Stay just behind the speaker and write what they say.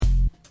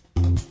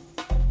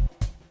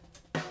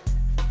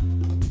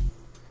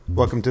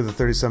Welcome to the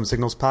 37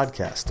 Signals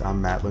podcast.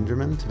 I'm Matt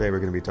Linderman. Today we're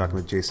going to be talking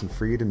with Jason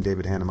Fried and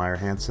David Hannemeyer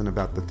Hansen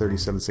about the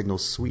 37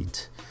 Signals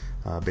suite.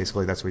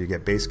 Basically, that's where you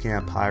get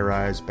Basecamp,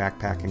 High-Rise,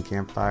 Backpack, and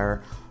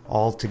Campfire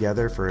all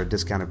together for a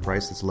discounted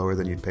price that's lower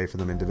than you'd pay for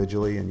them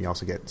individually, and you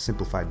also get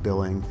simplified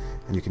billing,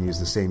 and you can use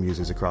the same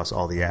users across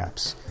all the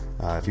apps.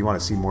 If you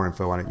want to see more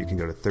info on it, you can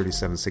go to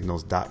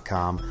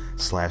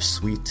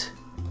 37signals.com/suite,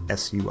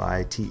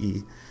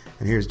 S-U-I-T-E.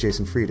 And here's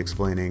Jason Fried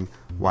explaining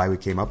why we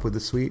came up with the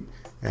suite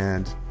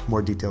and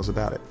more details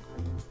about it.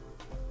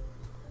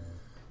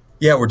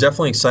 Yeah, we're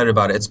definitely excited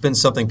about it. It's been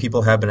something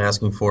people have been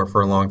asking for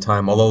a long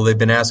time, although they've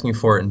been asking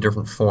for it in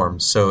different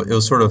forms. So it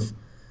was sort of,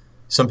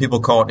 some people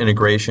call it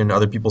integration,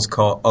 other people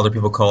call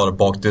it a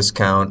bulk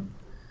discount.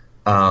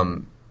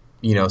 Some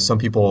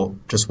people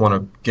just want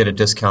to get a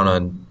discount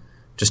on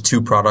just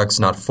 2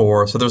 products, not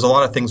 4. So there's a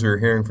lot of things we were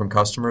hearing from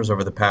customers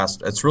over the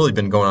past. It's really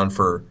been going on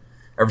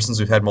ever since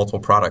we've had multiple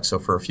products, so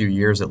for a few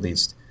years at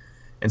least.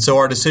 And so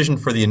our decision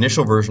for the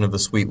initial version of the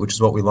suite, which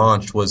is what we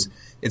launched, was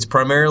it's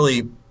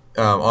primarily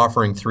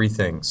offering 3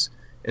 things.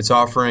 It's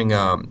offering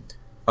a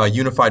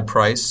unified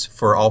price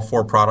for all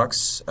 4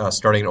 products,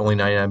 starting at only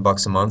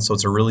 $99 a month, so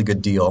it's a really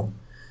good deal.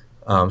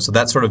 So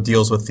that sort of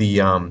deals with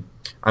the I'm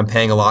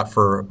paying a lot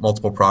for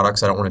multiple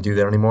products, I don't want to do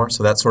that anymore,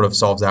 so that sort of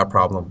solves that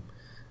problem.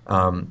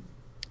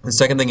 The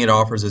second thing it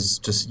offers is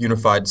just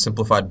unified,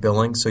 simplified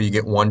billing, so you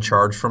get one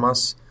charge from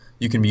us.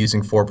 You can be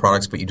using 4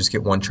 products, but you just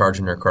get one charge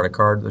on your credit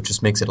card, which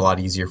just makes it a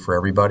lot easier for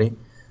everybody.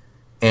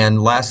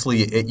 And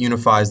lastly, it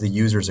unifies the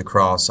users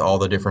across all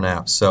the different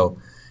apps. So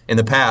in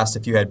the past,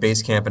 if you had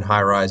Basecamp and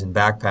High-Rise and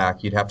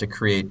Backpack, you'd have to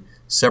create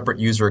separate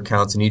user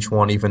accounts in each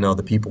one, even though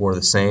the people were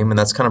the same, and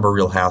that's kind of a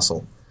real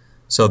hassle.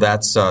 So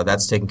that's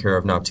taken care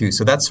of now too.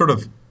 So that's sort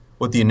of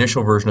what the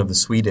initial version of the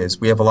suite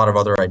is. We have a lot of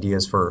other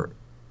ideas for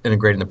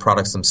integrating the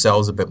products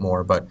themselves a bit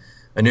more, but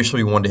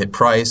initially, we wanted to hit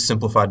price,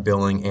 simplified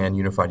billing, and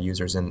unified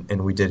users,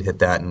 and we did hit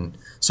that. And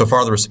so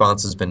far, the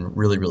response has been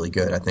really, really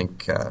good. I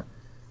think I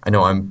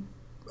know I'm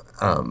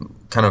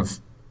kind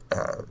of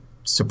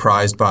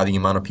surprised by the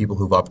amount of people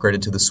who've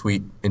upgraded to the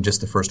suite in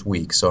just the first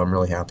week. So I'm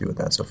really happy with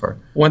that so far.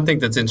 One thing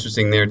that's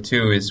interesting there,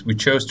 too, is we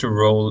chose to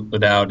roll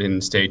it out in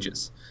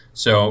stages.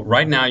 So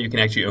right now, you can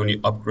actually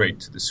only upgrade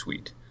to the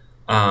suite.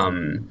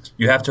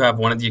 You have to have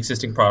one of the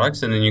existing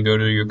products, and then you go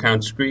to your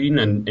account screen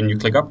and you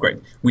click upgrade.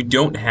 We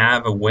don't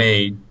have a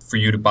way for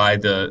you to buy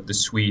the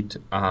suite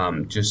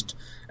just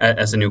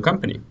as a new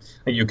company.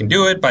 You can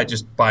do it by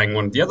just buying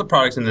one of the other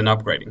products and then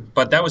upgrading.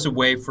 But that was a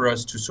way for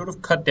us to sort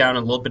of cut down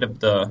a little bit of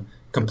the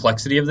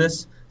complexity of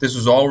this. This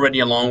was already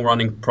a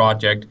long-running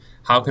project.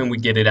 How can we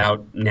get it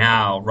out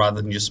now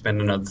rather than just spend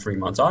another 3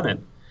 months on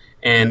it?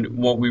 And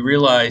what we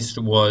realized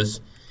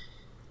was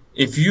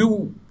if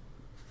you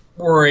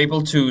were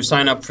able to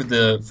sign up for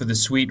the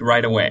suite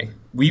right away,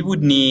 we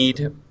would need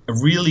a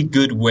really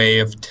good way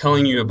of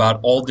telling you about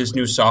all this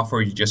new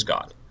software you just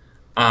got.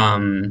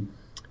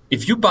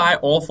 If you buy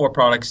all 4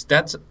 products,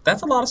 that's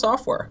a lot of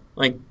software.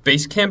 Like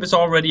Basecamp is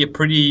already a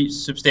pretty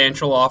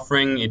substantial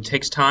offering. It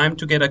takes time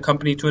to get a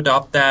company to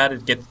adopt that.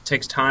 It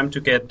takes time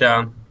to get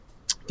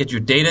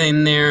your data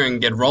in there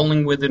and get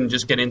rolling with it and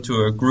just get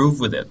into a groove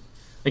with it.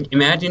 Like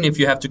imagine if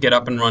you have to get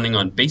up and running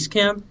on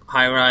Basecamp,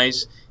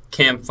 High-Rise,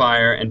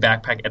 Campfire, and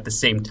Backpack at the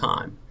same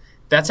time.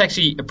 That's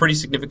actually a pretty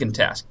significant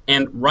task.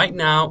 And right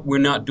now, we're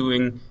not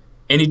doing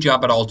any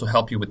job at all to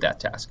help you with that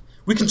task.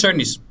 We can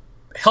certainly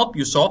help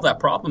you solve that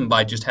problem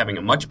by just having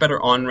a much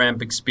better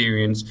on-ramp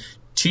experience,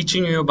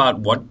 teaching you about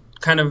what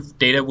kind of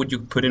data would you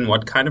put in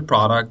what kind of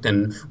product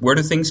and where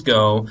do things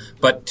go.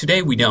 But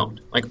today, we don't.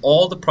 Like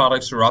all the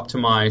products are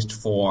optimized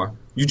for,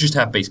 you just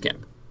have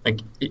Basecamp.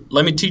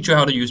 Let me teach you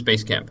how to use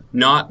Basecamp,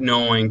 not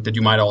knowing that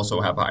you might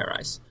also have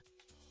High-Rise.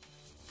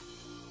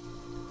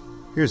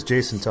 Here's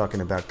Jason talking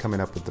about coming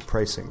up with the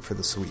pricing for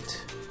the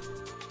suite.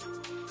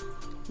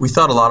 We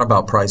thought a lot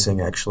about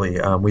pricing, actually.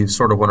 We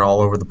sort of went all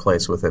over the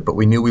place with it, but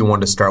we knew we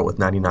wanted to start with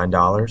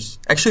 $99.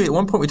 Actually, at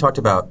one point we talked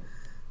about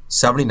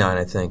 $79,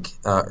 I think,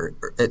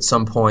 at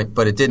some point,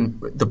 but it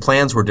didn't. The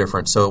plans were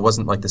different, so it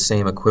wasn't like the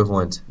same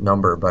equivalent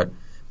number. But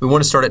we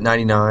want to start at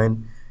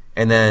 $99,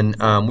 and then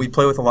we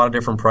play with a lot of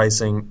different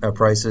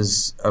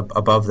prices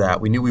above that.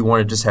 We knew we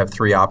wanted to just have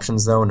 3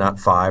 options, though, not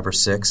 5 or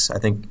 6. I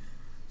think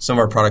some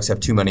of our products have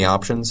too many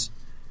options.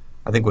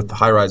 I think with the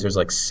High-Rise, there's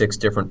like 6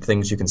 different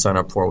things you can sign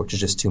up for, which is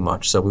just too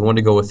much. So we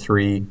wanted to go with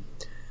 3.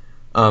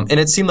 And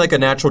it seemed like a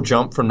natural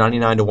jump from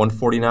 $99 to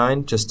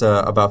 $149, just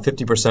about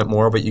 50%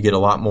 more, but you get a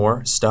lot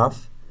more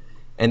stuff.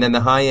 And then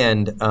the high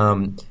end,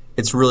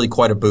 it's really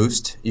quite a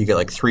boost. You get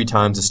like 3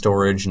 times the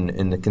storage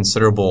and a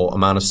considerable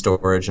amount of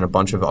storage and a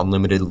bunch of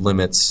unlimited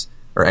limits,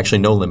 or actually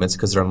no limits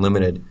because they're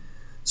unlimited.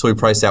 So we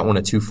priced that one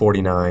at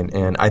 $249.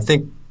 And I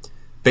think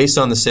based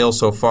on the sales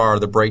so far,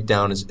 the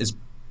breakdown is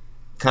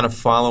kind of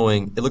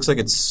following. It looks like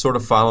it's sort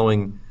of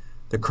following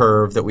the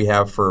curve that we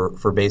have for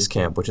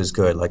Basecamp, which is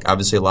good. Like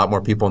obviously a lot more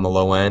people on the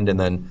low end and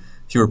then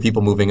fewer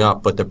people moving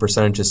up, but the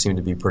percentages seem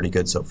to be pretty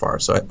good so far.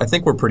 So I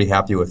think we're pretty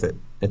happy with it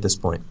at this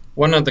point.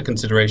 One other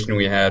consideration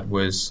we had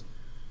was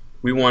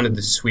we wanted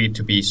the suite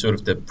to be sort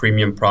of the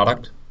premium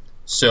product.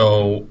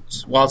 So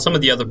while some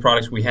of the other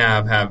products we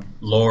have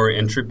lower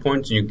entry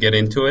points and you get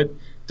into it,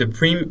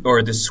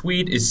 the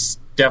suite is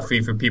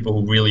definitely for people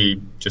who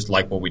really just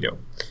like what we do.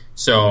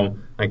 So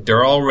like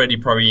they're already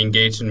probably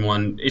engaged in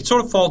one. It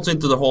sort of falls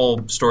into the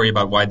whole story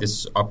about why this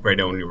is upgrade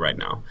only right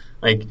now.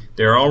 Like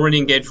they're already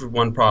engaged with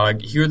one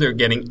product. Here they're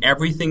getting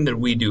everything that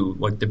we do,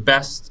 like the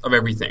best of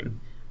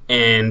everything.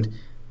 And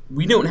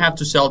we don't have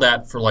to sell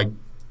that for like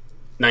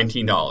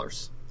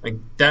 $19. Like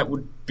that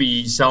would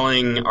be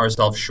selling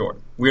ourselves short.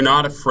 We're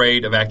not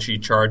afraid of actually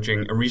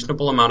charging a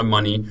reasonable amount of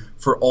money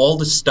for all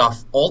the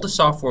stuff, all the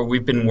software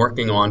we've been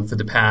working on for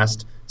the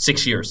past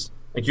 6 years.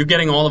 Like you're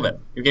getting all of it.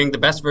 You're getting the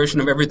best version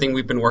of everything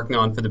we've been working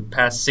on for the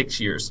past 6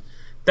 years.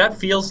 That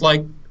feels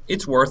like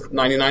it's worth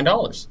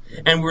 $99.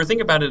 And we were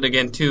thinking about it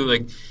again too,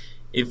 like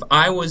if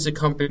I was a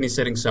company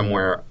sitting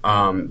somewhere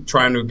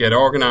trying to get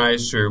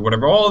organized or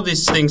whatever, all of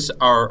these things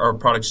our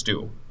products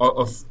do,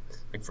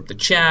 like from the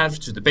chat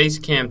to the base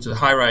camp to the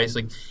high rise,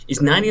 like is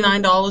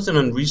 $99 an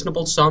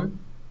unreasonable sum?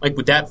 Like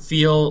would that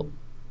feel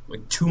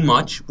like too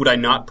much? Would I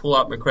not pull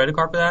out my credit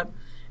card for that?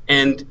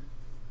 And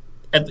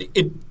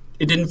it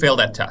didn't fail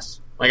that test.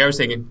 Like I was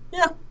thinking,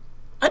 yeah,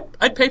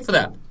 I'd pay for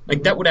that.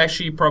 Like that would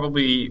actually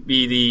probably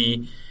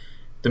be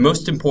the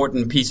most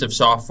important piece of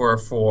software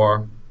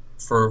for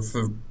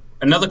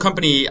another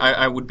company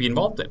I would be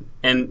involved in.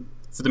 And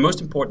for the most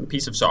important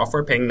piece of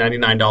software, paying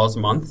 $99 a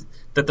month,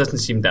 that doesn't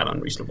seem that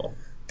unreasonable.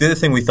 The other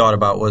thing we thought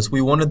about was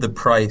we wanted the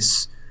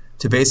price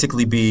to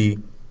basically be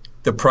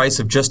the price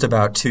of just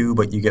about 2,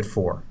 but you get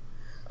 4.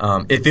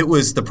 If it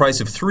was the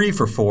price of 3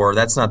 for 4,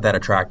 that's not that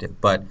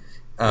attractive. But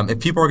if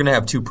people are going to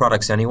have 2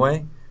 products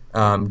anyway,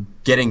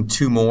 getting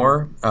 2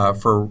 more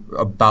for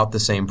about the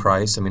same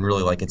price, I mean,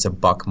 really like it's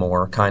 $1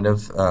 more kind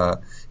of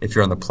if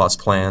you're on the plus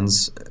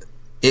plans.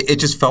 It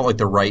just felt like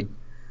the right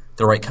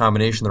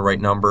combination, the right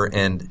number.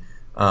 And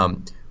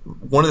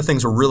one of the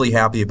things we're really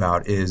happy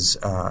about is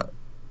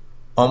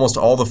almost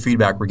all the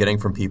feedback we're getting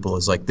from people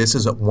is like, this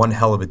is one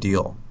hell of a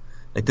deal.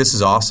 Like, this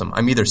is awesome.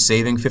 I'm either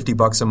saving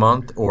 $50 a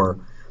month or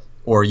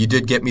you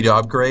did get me to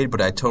upgrade, but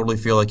I totally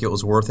feel like it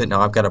was worth it.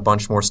 Now I've got a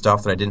bunch more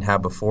stuff that I didn't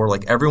have before.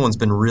 Like, everyone's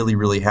been really,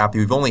 really happy.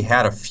 We've only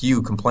had a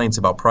few complaints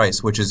about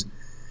price, which is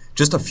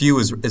just a few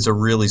is a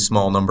really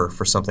small number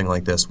for something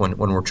like this when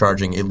we're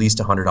charging at least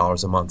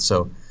 $100 a month.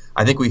 So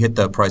I think we hit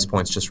the price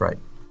points just right.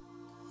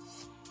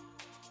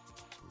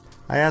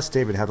 I asked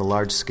David how the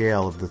large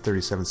scale of the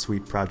 37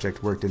 Suite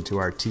project worked into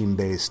our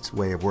team-based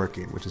way of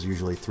working, which is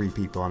usually 3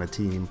 people on a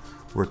team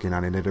working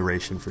on an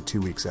iteration for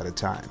 2 weeks at a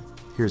time.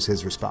 Here's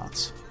his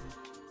response.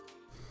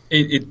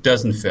 It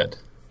doesn't fit.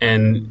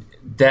 And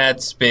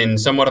that's been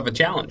somewhat of a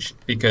challenge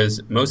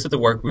because most of the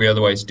work we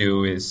otherwise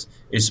do is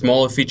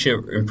smaller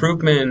feature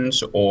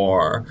improvements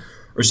or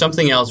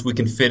something else we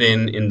can fit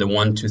in the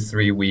 1 to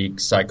 3 week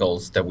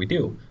cycles that we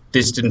do.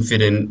 This didn't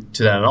fit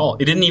into that at all.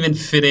 It didn't even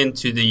fit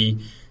into the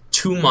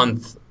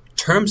 2-month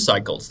term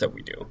cycles that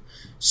we do.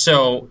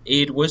 So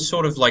it was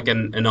sort of like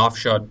an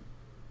offshot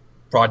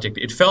project.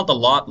 It felt a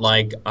lot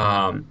like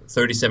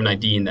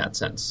 37ID in that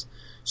sense.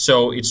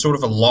 So it's sort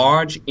of a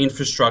large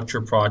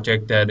infrastructure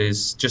project that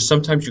is just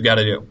sometimes you got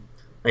to do.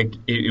 Like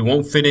it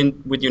won't fit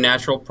in with your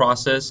natural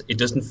process. It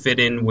doesn't fit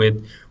in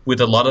with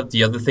a lot of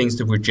the other things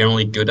that we're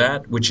generally good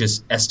at, which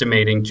is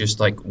estimating just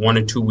like 1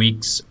 or 2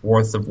 weeks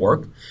worth of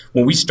work.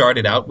 When we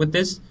started out with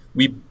this,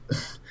 we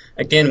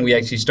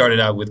actually started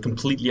out with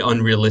completely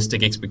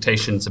unrealistic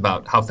expectations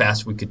about how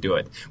fast we could do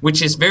it,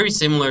 which is very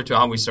similar to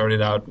how we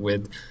started out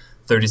with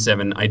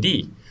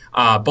 37ID.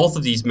 Both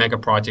of these mega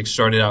projects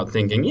started out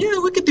thinking, yeah,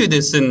 we could do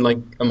this in like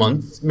a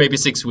month, maybe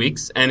 6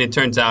 weeks, and it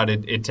turns out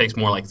it takes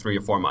more like 3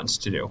 or 4 months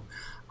to do.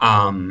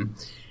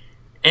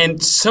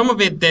 And some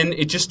of it then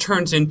it just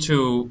turns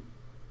into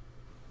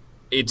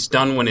it's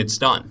done when it's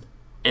done.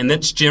 And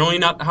that's generally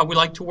not how we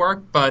like to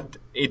work, but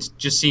it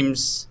just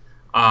seems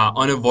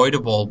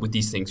unavoidable with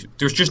these things.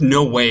 There's just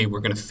no way we're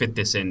going to fit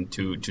this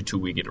into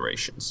 2-week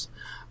iterations.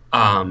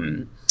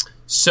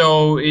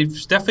 So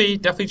it's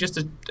definitely just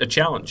a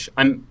challenge.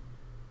 I'm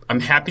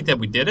happy that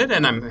we did it,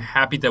 and I'm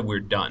happy that we're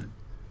done.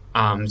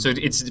 So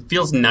it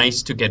feels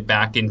nice to get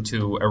back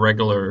into a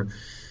regular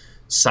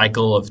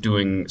cycle of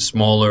doing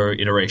smaller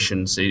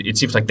iterations. It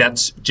seems like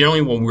that's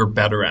generally what we're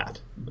better at.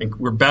 Like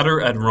we're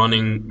better at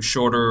running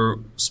shorter,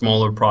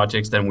 smaller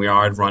projects than we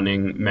are at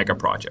running mega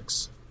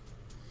projects.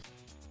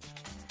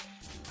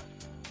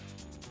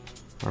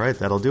 All right,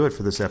 that'll do it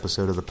for this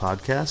episode of the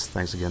podcast.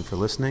 Thanks again for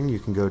listening. You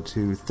can go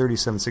to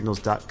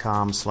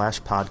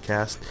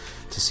 37signals.com/podcast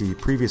to see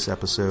previous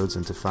episodes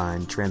and to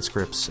find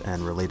transcripts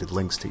and related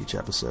links to each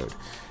episode.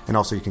 And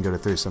also you can go to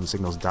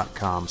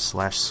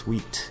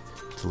 37signals.com/suite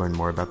to learn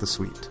more about the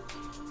suite.